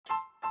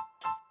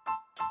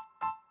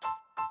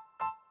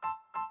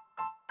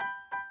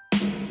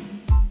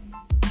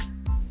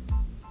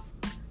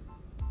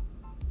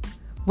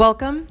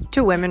Welcome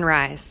to Women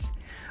Rise.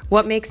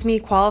 What makes me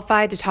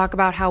qualified to talk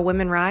about how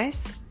women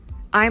rise?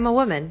 I'm a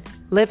woman,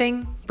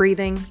 living,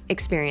 breathing,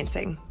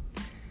 experiencing.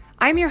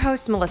 I'm your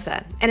host,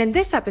 Melissa, and in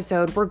this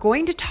episode, we're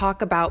going to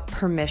talk about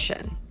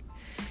permission.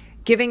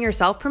 Giving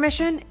yourself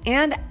permission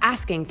and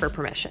asking for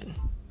permission.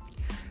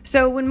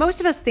 So when most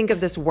of us think of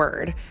this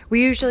word,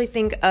 we usually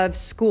think of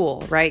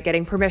school, right?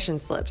 Getting permission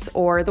slips,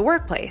 or the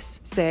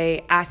workplace,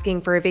 say asking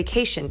for a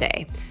vacation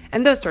day,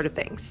 and those sort of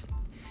things.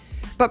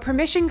 But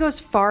permission goes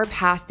far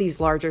past these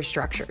larger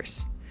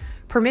structures.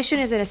 Permission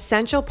is an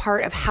essential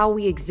part of how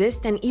we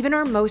exist and even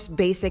our most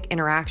basic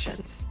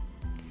interactions.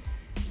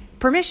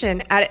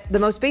 Permission, at the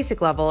most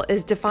basic level,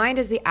 is defined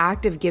as the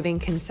act of giving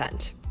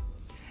consent.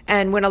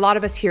 And when a lot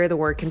of us hear the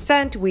word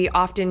consent, we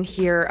often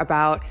hear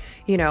about,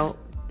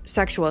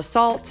 sexual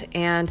assault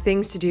and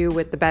things to do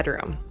with the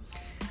bedroom.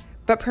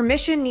 But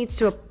permission needs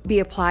to be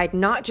applied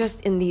not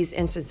just in these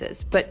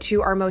instances, but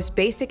to our most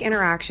basic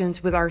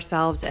interactions with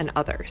ourselves and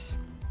others.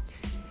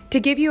 To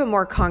give you a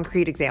more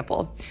concrete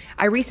example,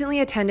 I recently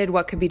attended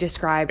what could be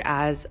described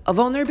as a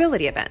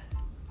vulnerability event,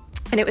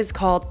 and it was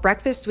called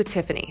Breakfast with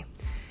Tiffany.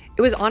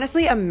 It was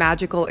honestly a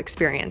magical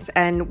experience,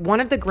 and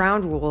one of the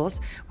ground rules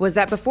was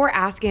that before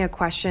asking a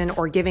question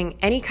or giving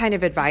any kind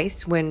of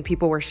advice when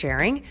people were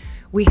sharing,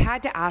 we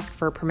had to ask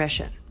for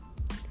permission.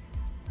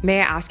 May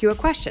I ask you a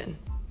question?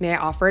 May I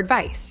offer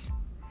advice?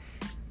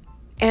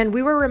 And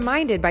we were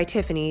reminded by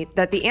Tiffany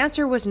that the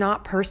answer was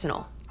not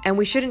personal, and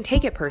we shouldn't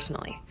take it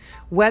personally.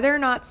 Whether or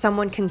not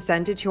someone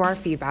consented to our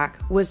feedback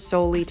was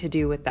solely to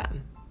do with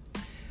them.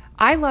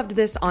 I loved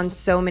this on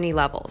so many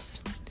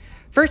levels.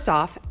 First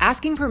off,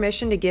 asking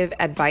permission to give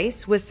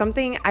advice was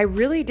something I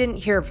really didn't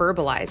hear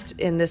verbalized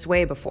in this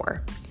way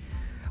before.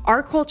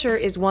 Our culture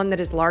is one that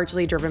is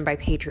largely driven by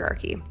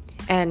patriarchy.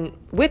 And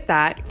with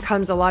that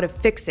comes a lot of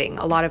fixing,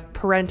 a lot of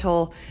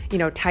parental,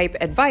 type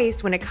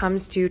advice when it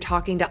comes to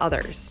talking to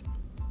others.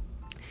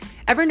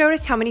 Ever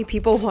notice how many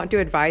people want to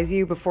advise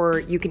you before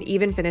you can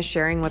even finish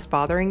sharing what's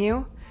bothering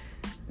you?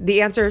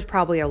 The answer is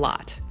probably a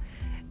lot.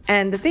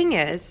 And the thing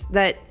is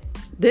that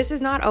this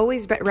is not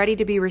always ready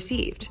to be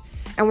received.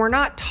 And we're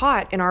not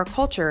taught in our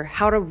culture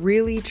how to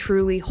really,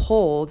 truly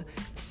hold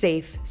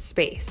safe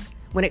space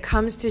when it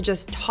comes to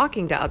just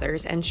talking to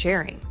others and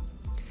sharing.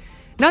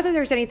 Not that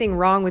there's anything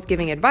wrong with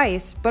giving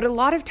advice, but a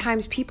lot of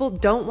times people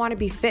don't want to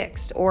be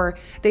fixed or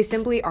they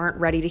simply aren't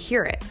ready to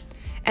hear it.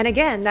 And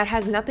again, that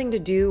has nothing to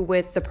do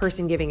with the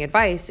person giving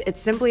advice. It's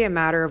simply a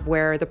matter of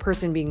where the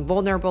person being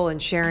vulnerable and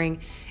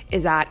sharing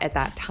is at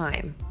that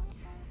time.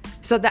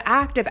 So the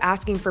act of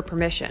asking for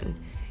permission,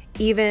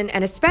 even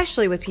and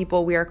especially with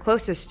people we are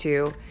closest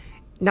to,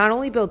 not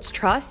only builds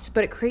trust,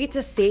 but it creates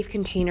a safe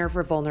container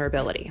for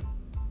vulnerability.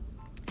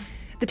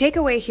 The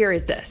takeaway here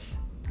is this: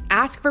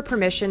 ask for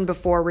permission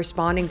before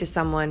responding to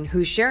someone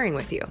who's sharing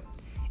with you.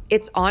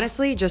 It's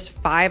honestly just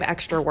 5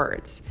 extra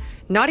words,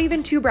 not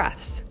even 2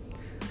 breaths.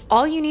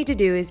 All you need to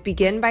do is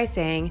begin by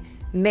saying,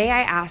 "May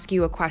I ask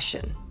you a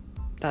question?"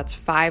 That's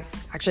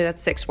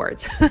 6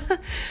 words.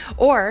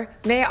 Or,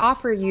 "May I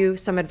offer you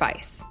some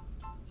advice?"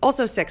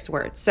 Also 6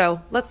 words,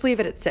 so let's leave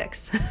it at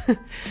 6.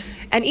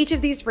 And each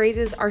of these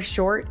phrases are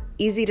short,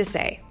 easy to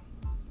say.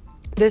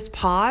 This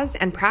pause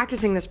and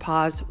practicing this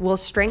pause will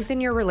strengthen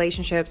your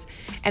relationships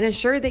and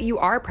ensure that you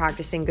are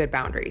practicing good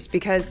boundaries,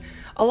 because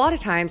a lot of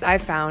times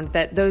I've found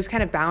that those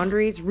kind of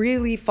boundaries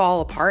really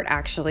fall apart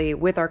actually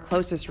with our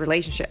closest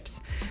relationships.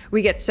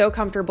 We get so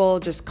comfortable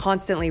just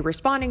constantly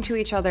responding to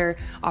each other,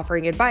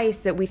 offering advice,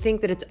 that we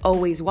think that it's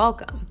always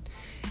welcome.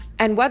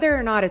 And whether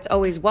or not it's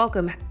always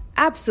welcome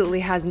absolutely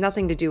has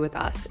nothing to do with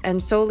us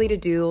and solely to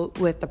do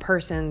with the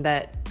person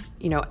that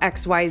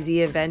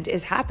XYZ event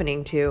is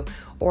happening to,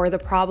 or the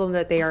problem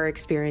that they are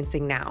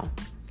experiencing now.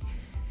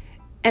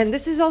 And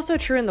this is also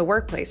true in the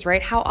workplace,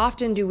 right? How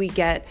often do we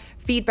get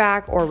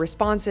feedback or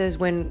responses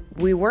when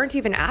we weren't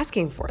even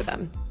asking for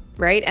them,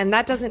 right? And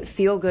that doesn't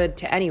feel good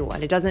to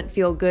anyone. It doesn't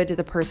feel good to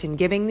the person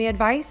giving the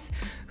advice,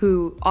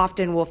 who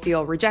often will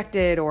feel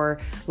rejected or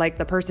like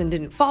the person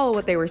didn't follow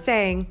what they were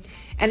saying.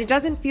 And it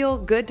doesn't feel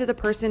good to the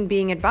person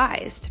being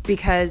advised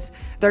because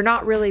they're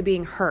not really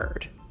being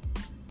heard.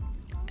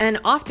 And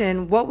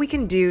often what we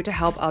can do to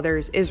help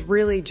others is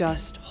really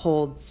just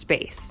hold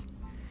space.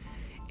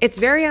 It's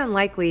very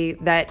unlikely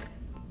that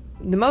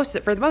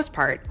for the most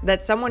part,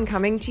 that someone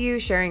coming to you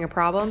sharing a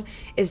problem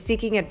is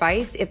seeking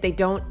advice if they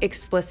don't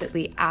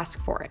explicitly ask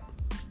for it.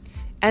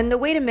 And the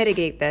way to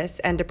mitigate this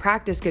and to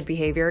practice good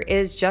behavior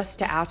is just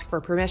to ask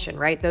for permission,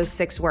 right? Those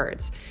 6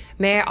 words.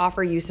 May I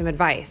offer you some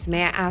advice?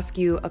 May I ask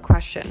you a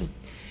question?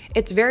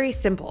 It's very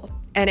simple,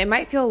 and it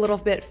might feel a little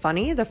bit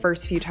funny the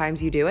first few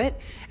times you do it,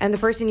 and the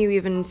person you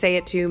even say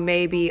it to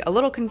may be a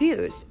little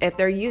confused if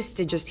they're used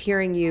to just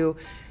hearing you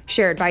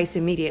share advice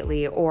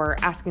immediately or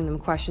asking them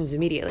questions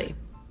immediately.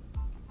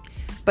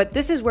 But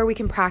this is where we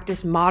can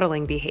practice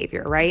modeling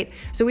behavior, right?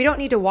 So we don't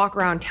need to walk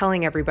around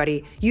telling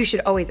everybody, you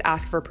should always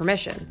ask for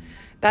permission.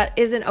 That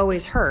isn't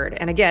always heard.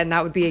 And again,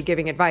 that would be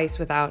giving advice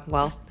without,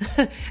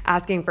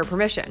 asking for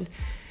permission.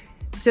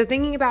 So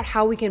thinking about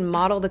how we can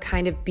model the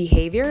kind of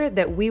behavior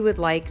that we would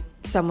like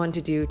someone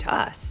to do to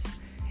us.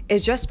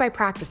 is just by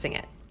practicing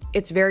it.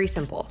 It's very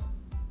simple.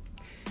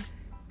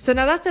 So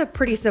now that's a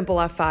pretty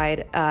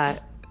simplified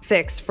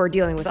fix for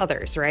dealing with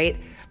others, right?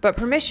 But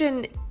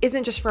permission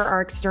isn't just for our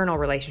external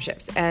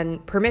relationships,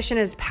 and permission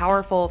is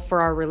powerful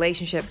for our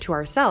relationship to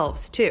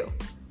ourselves too.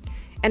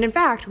 And in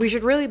fact, we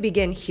should really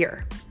begin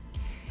here.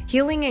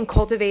 Healing and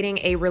cultivating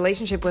a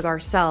relationship with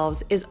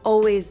ourselves is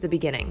always the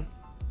beginning.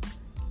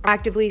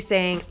 Actively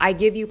saying, I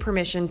give you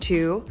permission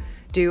to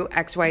do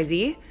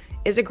XYZ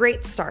is a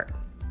great start.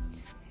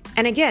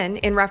 And again,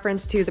 in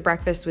reference to the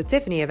Breakfast with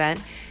Tiffany event,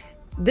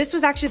 this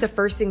was actually the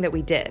first thing that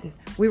we did.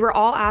 We were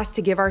all asked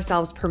to give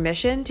ourselves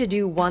permission to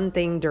do one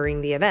thing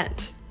during the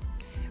event.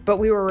 But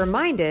we were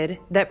reminded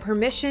that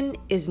permission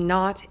is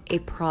not a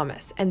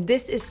promise, and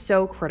this is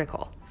so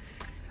critical.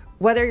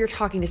 Whether you're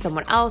talking to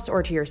someone else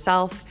or to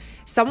yourself,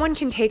 someone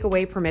can take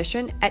away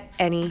permission at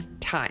any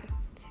time.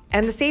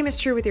 And the same is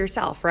true with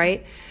yourself,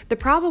 right? The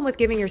problem with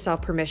giving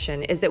yourself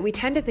permission is that we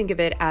tend to think of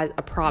it as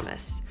a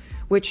promise,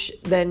 which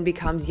then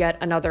becomes yet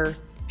another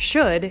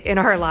should in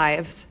our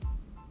lives.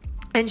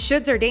 And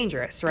shoulds are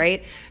dangerous,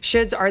 right?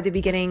 Shoulds are the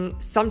beginning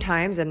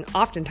sometimes and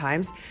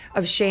oftentimes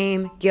of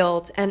shame,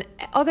 guilt, and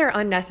other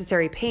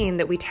unnecessary pain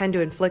that we tend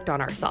to inflict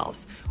on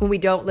ourselves when we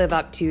don't live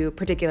up to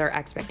particular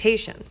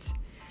expectations.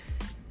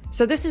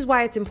 So this is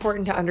why it's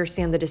important to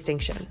understand the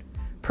distinction.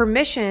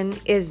 Permission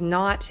is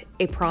not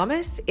a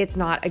promise, it's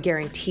not a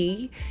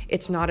guarantee,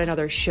 it's not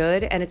another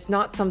should, and it's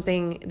not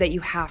something that you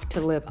have to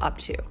live up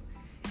to.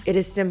 It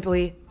is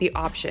simply the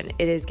option.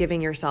 It is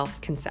giving yourself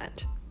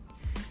consent.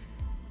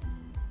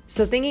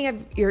 So thinking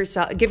of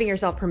yourself, giving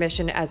yourself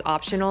permission as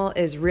optional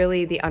is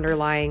really the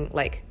underlying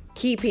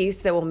key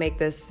piece that will make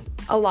this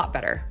a lot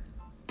better.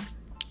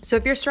 So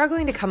if you're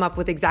struggling to come up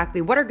with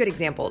exactly what are good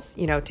examples,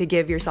 to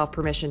give yourself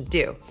permission to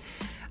do,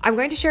 I'm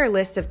going to share a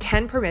list of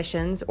 10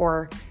 permissions,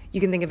 or you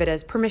can think of it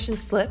as permission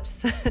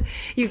slips,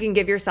 you can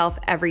give yourself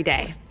every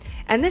day.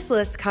 And this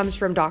list comes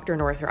from Dr.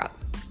 Northrup.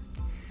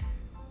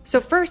 So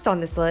first on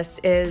this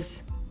list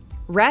is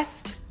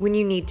rest when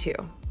you need to.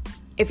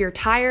 If you're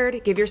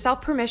tired, give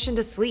yourself permission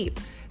to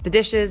sleep. The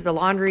dishes, the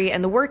laundry,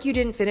 and the work you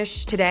didn't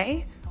finish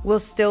today will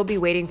still be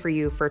waiting for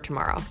you for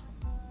tomorrow.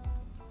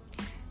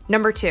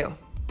 Number 2,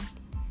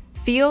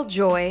 feel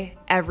joy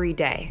every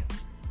day.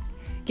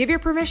 Give your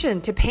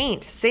permission to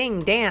paint, sing,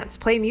 dance,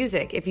 play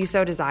music if you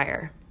so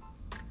desire.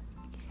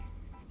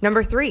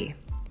 Number 3,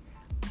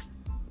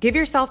 give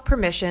yourself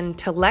permission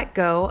to let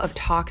go of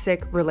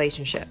toxic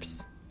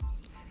relationships.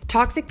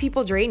 Toxic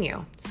people drain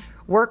you.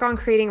 Work on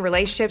creating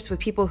relationships with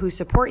people who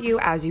support you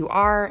as you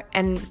are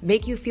and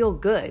make you feel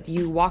good.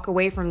 You walk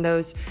away from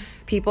those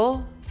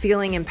people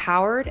feeling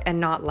empowered and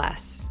not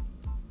less.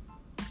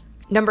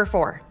 Number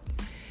 4,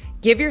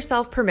 give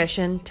yourself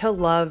permission to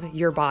love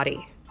your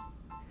body.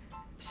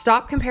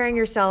 Stop comparing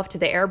yourself to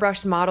the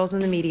airbrushed models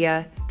in the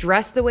media,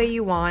 dress the way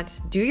you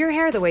want, do your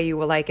hair the way you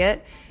will like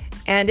it,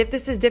 and if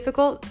this is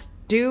difficult,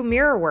 do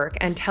mirror work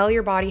and tell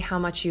your body how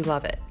much you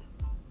love it.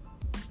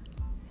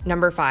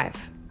 Number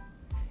 5,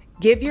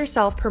 give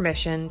yourself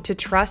permission to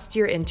trust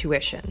your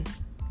intuition.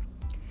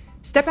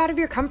 Step out of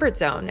your comfort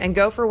zone and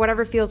go for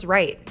whatever feels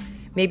right.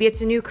 Maybe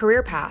it's a new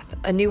career path,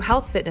 a new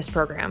health fitness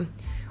program,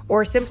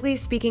 or simply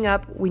speaking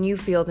up when you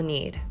feel the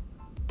need.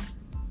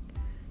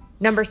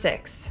 Number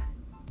 6,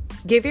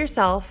 give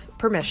yourself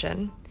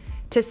permission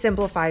to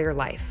simplify your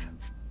life.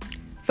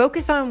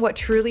 Focus on what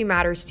truly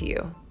matters to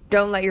you.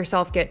 Don't let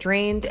yourself get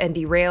drained and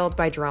derailed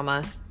by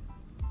drama.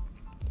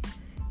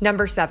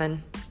 Number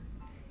 7,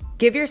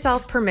 give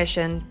yourself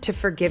permission to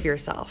forgive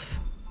yourself.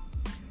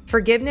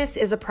 Forgiveness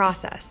is a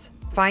process.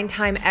 Find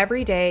time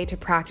every day to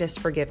practice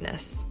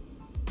forgiveness.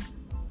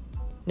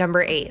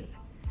 Number 8,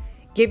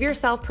 give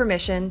yourself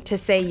permission to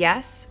say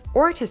yes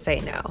or to say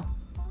no.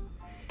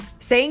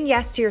 Saying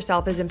yes to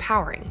yourself is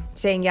empowering.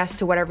 Saying yes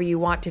to whatever you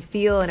want to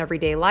feel in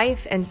everyday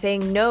life and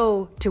saying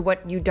no to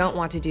what you don't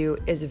want to do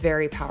is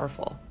very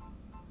powerful.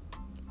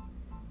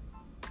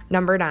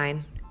 Number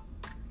 9,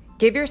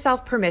 give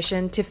yourself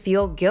permission to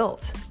feel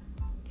guilt.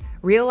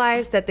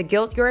 Realize that the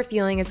guilt you're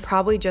feeling is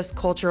probably just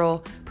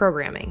cultural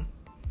programming.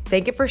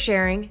 Thank it for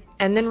sharing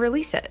and then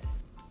release it.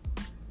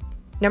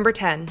 Number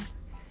 10,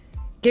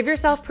 give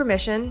yourself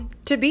permission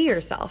to be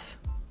yourself.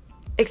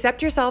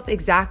 Accept yourself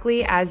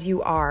exactly as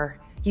you are.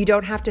 You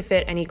don't have to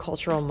fit any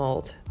cultural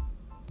mold.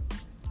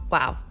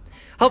 Wow.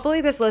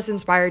 Hopefully this list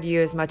inspired you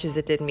as much as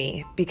it did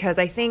me, because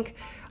I think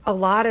a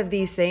lot of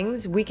these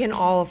things we can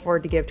all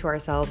afford to give to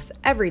ourselves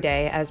every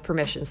day as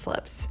permission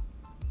slips.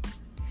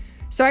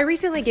 So I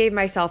recently gave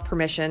myself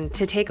permission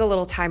to take a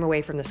little time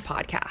away from this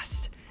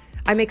podcast.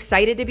 I'm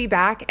excited to be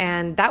back,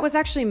 and that was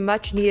actually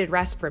much needed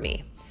rest for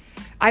me.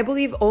 I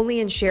believe only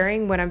in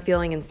sharing when I'm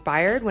feeling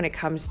inspired when it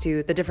comes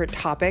to the different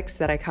topics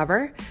that I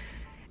cover.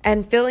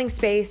 And filling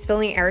space,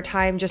 filling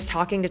airtime, just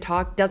talking to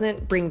talk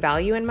doesn't bring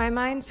value in my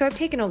mind, so I've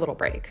taken a little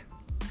break.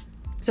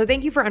 So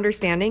thank you for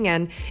understanding,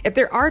 and if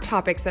there are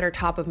topics that are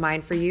top of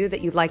mind for you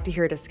that you'd like to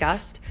hear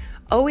discussed,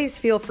 always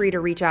feel free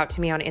to reach out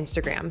to me on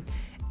Instagram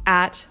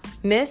at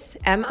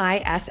missb.moves.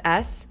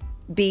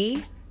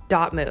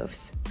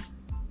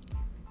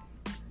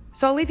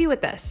 So I'll leave you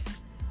with this.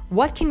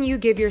 What can you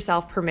give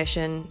yourself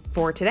permission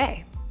for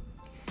today?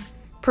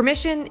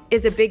 Permission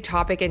is a big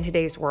topic in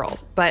today's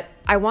world, but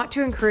I want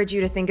to encourage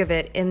you to think of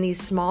it in these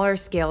smaller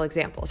scale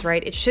examples,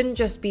 right? It shouldn't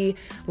just be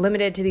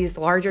limited to these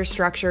larger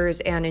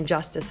structures and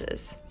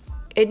injustices.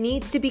 It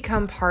needs to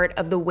become part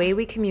of the way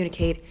we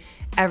communicate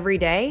every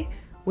day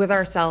with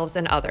ourselves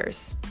and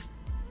others.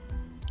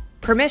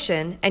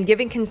 Permission and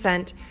giving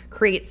consent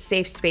creates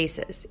safe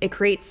spaces. It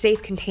creates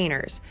safe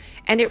containers,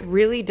 and it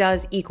really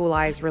does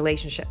equalize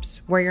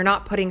relationships where you're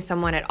not putting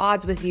someone at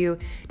odds with you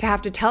to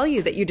have to tell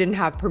you that you didn't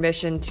have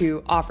permission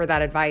to offer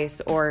that advice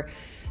or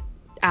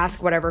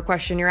ask whatever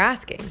question you're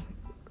asking.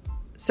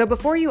 So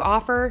before you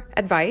offer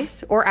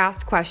advice or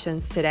ask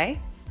questions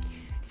today,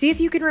 see if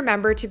you can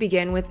remember to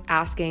begin with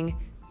asking,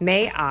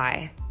 "May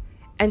I?"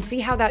 and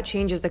see how that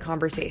changes the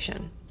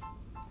conversation.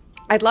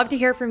 I'd love to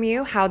hear from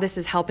you how this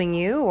is helping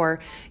you or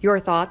your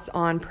thoughts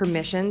on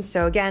permission.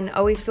 So again,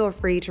 always feel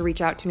free to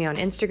reach out to me on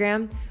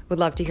Instagram. Would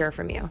love to hear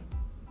from you.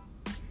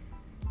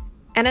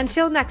 And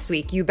until next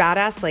week, you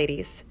badass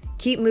ladies,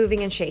 keep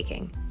moving and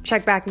shaking.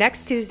 Check back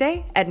next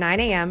Tuesday at 9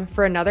 a.m.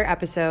 for another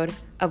episode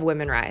of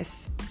Women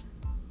Rise.